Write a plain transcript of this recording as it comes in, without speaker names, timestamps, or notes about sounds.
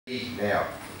Now.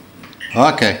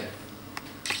 Okay.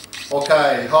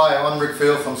 Okay, hi, I'm Rick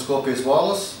Field from Scorpius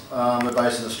Wireless. We're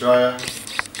based in Australia.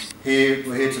 We're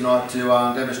here tonight to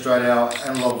demonstrate our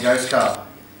analog ghost car.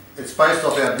 It's based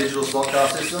off our digital slot car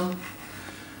system,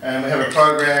 and we have a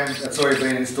program that's already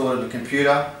been installed in the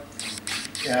computer.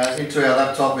 Into our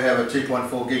laptop we have a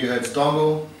 2.4 GHz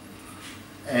dongle,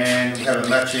 and we have a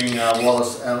matching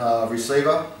wireless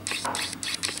receiver.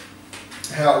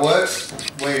 How it works,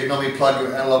 we normally plug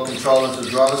your analog controller into the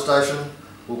driver station.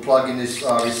 We'll plug in this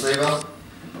receiver,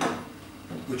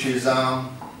 which is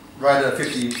rated at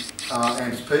 50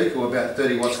 amps peak, or about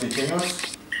 30 watts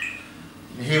continuous.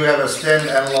 And here we have a standard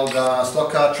analog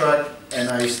slot car track and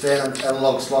a standard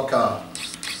analog slot car.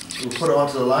 We'll put it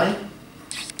onto the lane,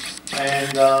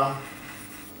 and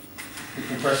you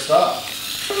can press start.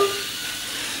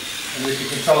 And we can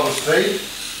control the speed.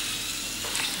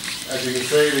 As you can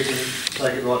see, we can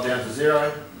take it right down to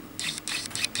 0,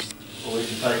 or we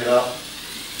can take it up.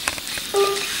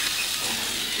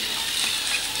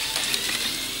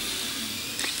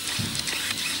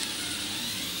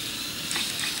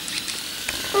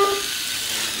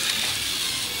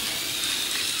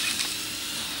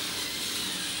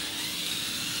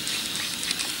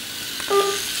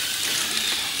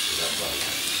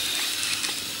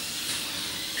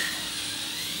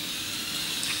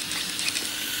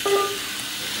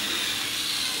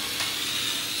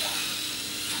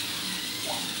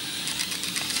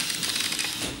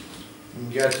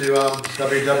 You can go to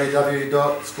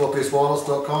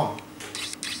www.scorpiuswireless.com.